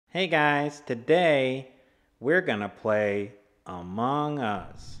Hey guys, today we're gonna play Among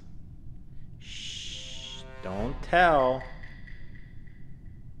Us. Shh, don't tell.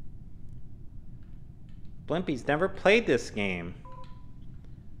 Bliimpi's never played this game.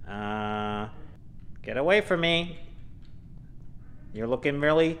 Get away from me. You're looking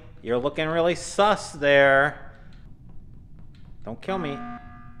really sus there. Don't kill me.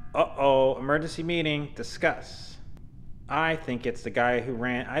 Uh-oh, emergency meeting, discuss. I think it's the guy who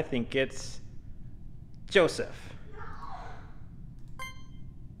ran. I think it's Joseph.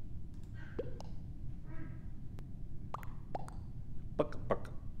 Buck, buck.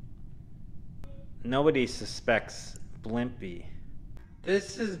 Nobody suspects Bliimpi.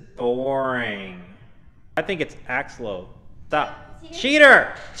 This is boring. I think it's Axlo. Stop.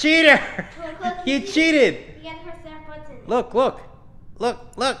 Cheater! Cheater! You cheated! You gotta press that button.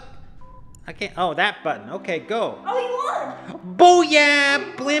 Look. I can't. Oh, that button. Okay, go. Oh, you won!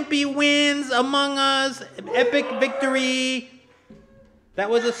 Booyah! Bliimpi wins Among Us. Epic victory. That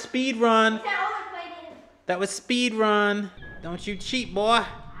was a speed run. Is that all I played in? That was speed run. Don't you cheat, boy.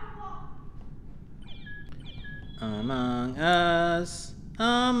 Among Us.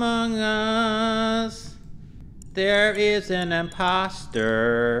 Among Us. There is an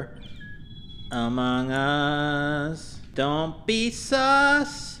imposter among us. Don't be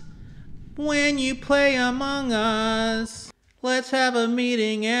sus when you play Among Us. Let's have a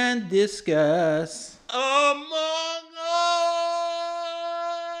meeting and discuss. Among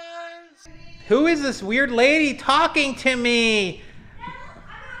Us! Who is this weird lady talking to me?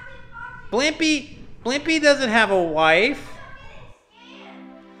 Bliimpi doesn't have a wife.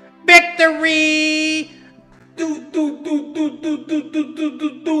 Victory!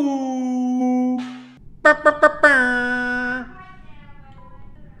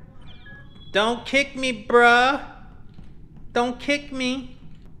 Don't kick me, bruh. Don't kick me.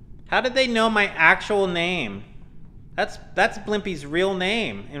 How did they know my actual name? That's Bliimpi's real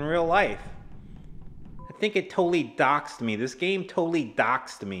name in real life. I think it totally doxed me. This game totally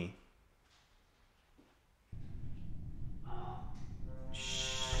doxed me.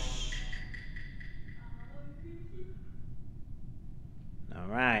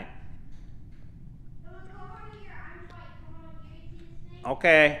 Alright.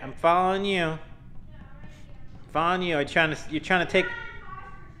 Okay, I'm following you. Following you. You're trying to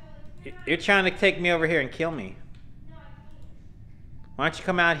take me over here and kill me. Why don't you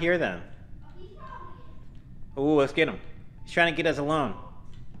come out here then? Ooh, let's get him. He's trying to get us alone.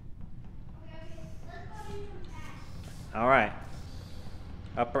 Alright.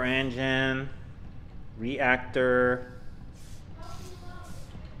 Upper engine. Reactor.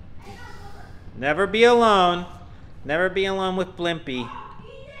 Never be alone. Never be alone with Bliimpi.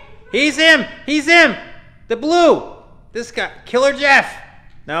 He's him! He's him! The blue! This guy. Killer Jeff!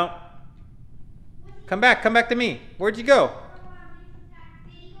 No. Come back to me. Where'd you go?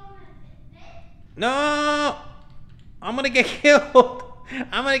 No! I'm gonna get killed!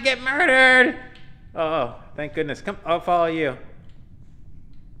 I'm gonna get murdered! Oh, thank goodness. Come, I'll follow you.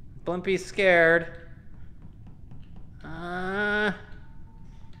 Bliimpi's scared.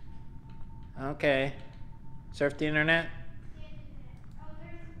 Okay. Surf the internet.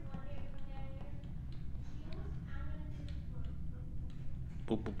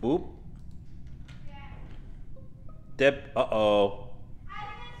 Boop, boop, boop. Uh-oh.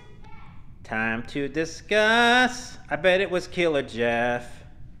 Time to discuss. I bet it was Killer Jeff.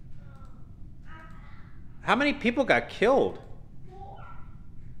 How many people got killed?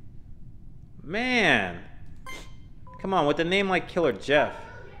 Man. Come on, with a name like Killer Jeff.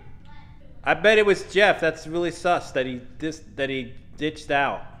 I bet it was Jeff. That's really sus that he ditched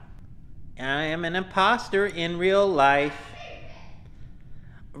out. I am an imposter in real life.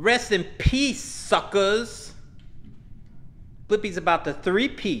 Rest in peace, suckers. Bliimpi's about to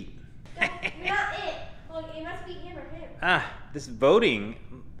three-peat. You're not it. Well, it must be him or him. This voting.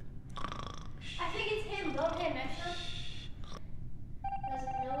 I think it's him. Vote him next time. Because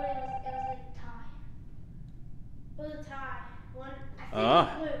nobody was. It was like a tie. It was a tie. One. I think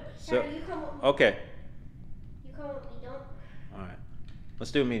it's blue. So, Harry, you come with me. okay. You come with me. Don't. All right.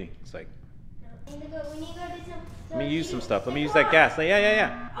 Let's do a meeting. It's like. No. We need to go do some. Let me use some stuff. Let me use that gas.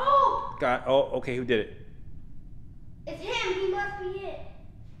 Yeah. Oh! God. Oh, okay. Who did it? It's him. He must be it.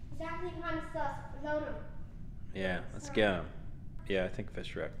 He's acting kind of sus. Load him. Yeah. Let's get him. Yeah, I think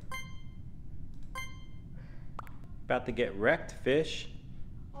fish wrecked. About to get wrecked, fish.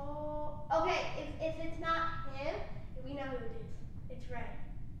 Oh. Okay. If it's not him, we know who it is. It's Red.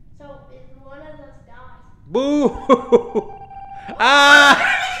 So if one of us dies. Boo! Ah!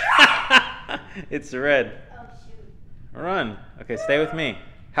 It's red. Oh shoot. Run. Okay, stay with me.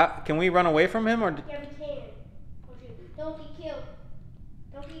 How can we run away from him or? Yeah, we can. Don't get killed.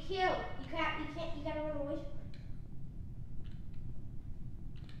 Don't get killed. You can't. You gotta run away.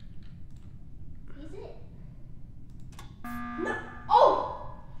 He's it. No. Oh!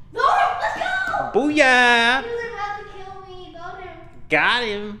 Load him! Let's go! Booyah! He was about to kill me. Load him. Got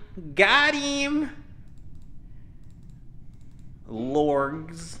him! Got him!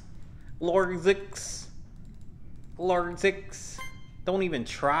 Lorgs. Lorgzix. Lorgzix. Don't even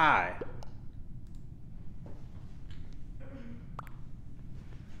try.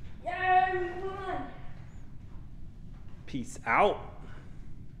 Yeah, we won. Peace out.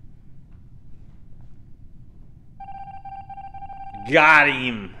 Got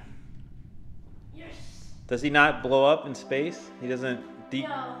him. Yes. Does he not blow up in space? He doesn't.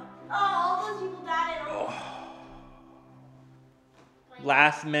 No. Oh, all those people died in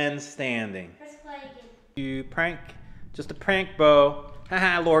Last man standing. Press play again. You prank. Just a prank, Bo.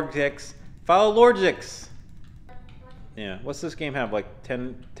 Haha, Lorgzix. Follow Lorgzix. Yeah. What's this game have? Like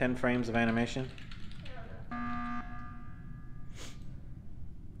 10 frames of animation? I don't know.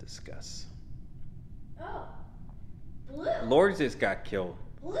 Discuss. Oh. Blue. Lorgzix got killed.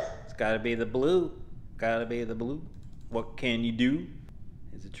 Blue. It's gotta be the blue. Gotta be the blue. What can you do?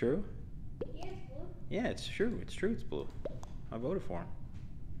 Is it true? Yeah, it's blue. Yeah, it's true. It's true. It's blue. I voted for him.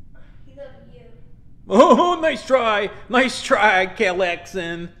 He loved you. Oh, nice try. Nice try,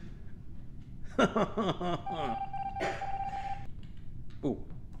 Kelexon. Ooh.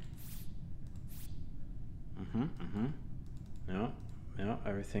 Yeah,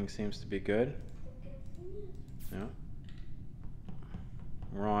 everything seems to be good. Yeah.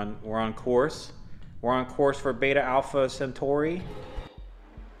 We're on course. We're on course for Beta Alpha Centauri.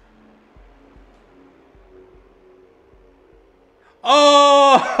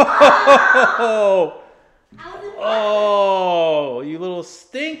 Oh! Oh, you little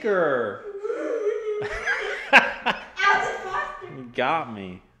stinker. You got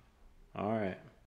me. All right.